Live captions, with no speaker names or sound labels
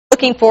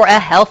looking for a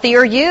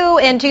healthier you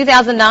in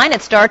 2009.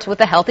 It starts with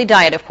a healthy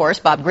diet, of course.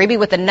 Bob Grebe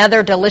with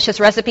another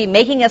delicious recipe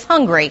making us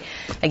hungry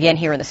again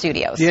here in the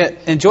studios. Yeah,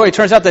 and Joy, it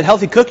turns out that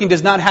healthy cooking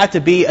does not have to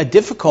be a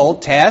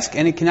difficult task,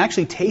 and it can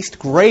actually taste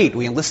great.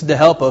 We enlisted the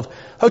help of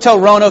Hotel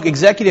Roanoke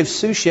executive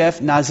sous chef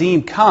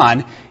Nazim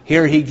Khan.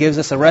 Here he gives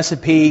us a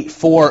recipe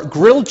for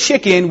grilled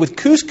chicken with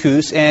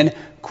couscous and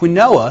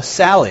quinoa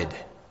salad.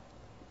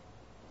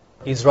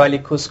 Israeli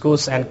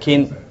couscous and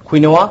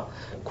quinoa.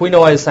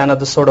 Quinoa is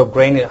another sort of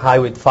grain high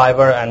with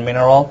fiber and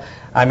mineral.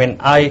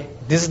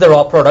 This is the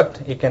raw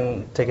product. You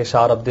can take a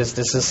shot of this.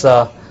 This is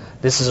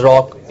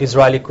raw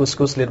Israeli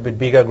couscous, a little bit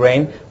bigger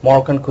grain.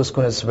 Moroccan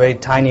couscous is very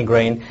tiny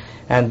grain,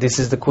 and this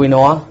is the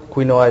quinoa.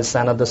 Quinoa is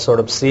another sort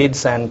of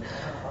seeds and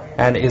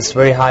it's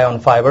very high on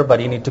fiber,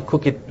 but you need to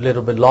cook it a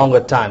little bit longer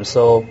time.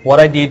 So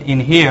what I did in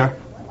here,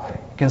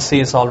 you can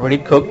see it's already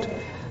cooked.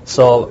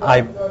 So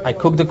I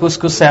cook the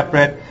couscous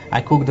separate,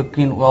 I cook the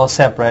quinoa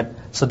separate,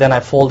 so then I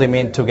fold them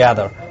in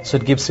together. So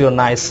it gives you a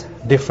nice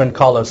different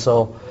color,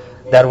 so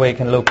that way you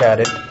can look at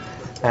it.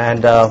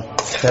 And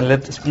then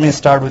let me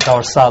start with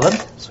our salad.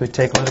 So we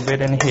take a little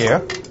bit in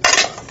here.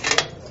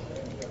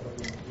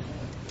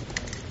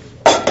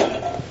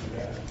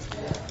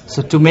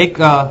 So to make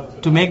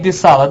this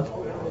salad,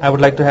 I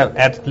would like to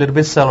add a little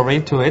bit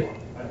celery to it,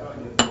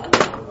 a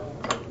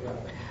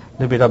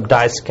little bit of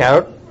diced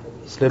carrot,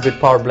 a little bit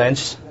power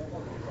blanched.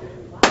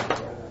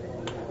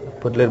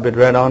 Put a little bit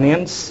red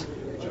onions,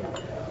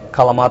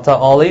 Kalamata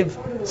olive,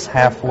 it's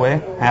half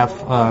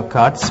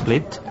cut,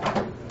 split.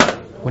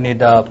 We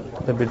need a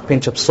little bit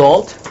pinch of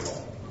salt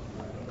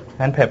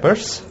and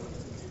peppers,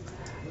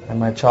 and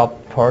my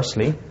chopped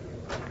parsley. You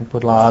can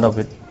put a lot of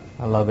it.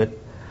 I love it.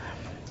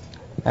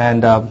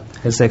 And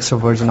it's extra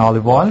virgin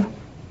olive oil.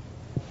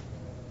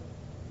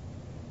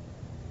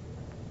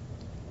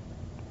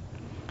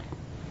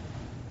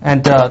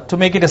 And to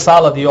make it a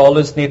salad, you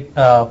always need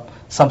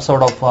some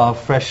sort of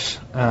fresh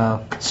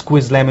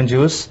squeezed lemon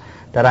juice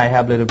that I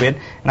have a little bit.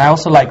 And I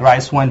also like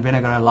rice wine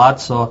vinegar a lot,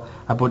 so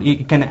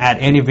you can add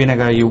any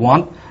vinegar you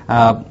want,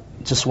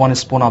 just 1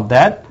 spoon of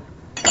that.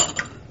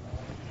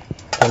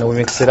 And we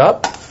mix it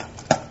up.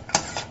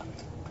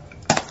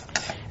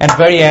 And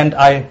very end,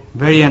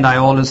 I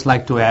always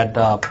like to add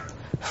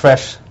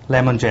fresh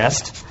lemon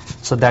zest,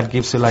 so that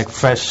gives you like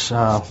fresh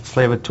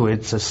flavor to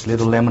it, just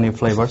little lemony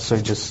flavor. So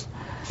you just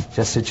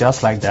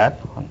adjust like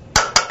that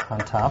on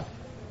top.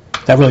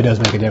 That really does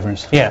make a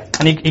difference. Yeah,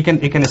 and you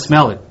can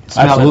smell it.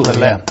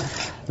 Absolutely,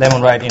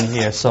 lemon right in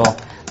here. So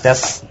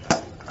that's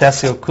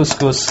your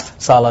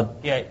couscous salad.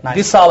 Yeah, nice.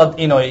 This salad,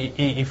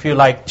 if you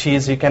like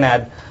cheese, you can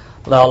add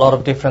a lot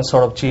of different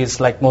sort of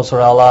cheese, like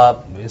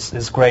mozzarella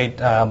is great,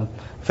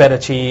 feta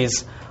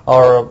cheese,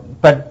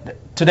 but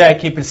today I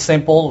keep it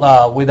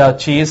simple without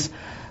cheese.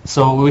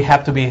 So we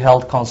have to be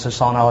health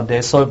conscious on our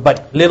day.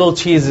 But little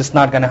cheese is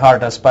not going to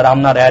hurt us. But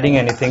I'm not adding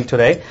anything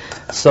today.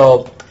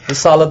 So the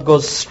salad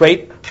goes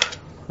straight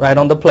right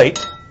on the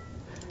plate.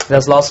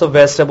 There's lots of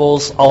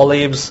vegetables,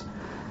 olives,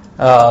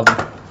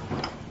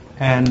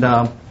 and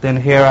then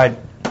here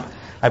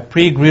I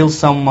pre-grilled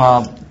some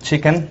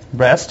chicken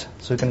breast,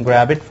 so you can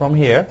grab it from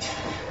here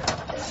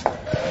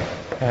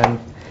and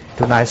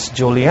do nice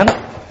julienne.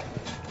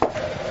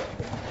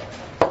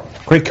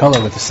 Great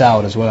color with the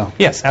salad as well.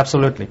 Yes,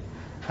 absolutely.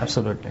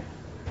 Absolutely.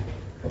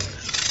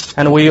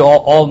 And we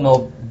all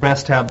know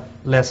breast have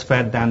less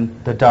fat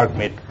than the dark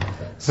meat.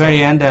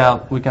 Very end,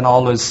 we can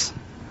always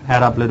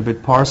add up a little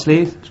bit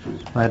parsley,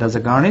 right as a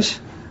garnish,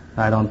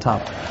 right on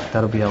top.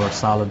 That'll be our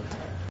salad.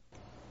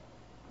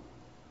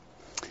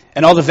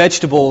 And all the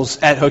vegetables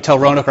at Hotel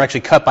Roanoke are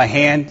actually cut by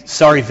hand.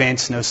 Sorry,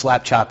 Vince, no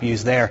slap chop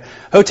used there.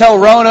 Hotel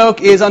Roanoke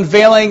is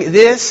unveiling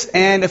this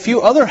and a few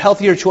other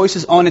healthier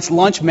choices on its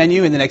lunch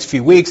menu in the next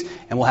few weeks.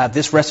 And we'll have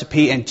this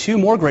recipe and 2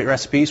 more great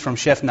recipes from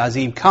Chef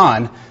Nazim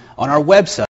Khan on our website.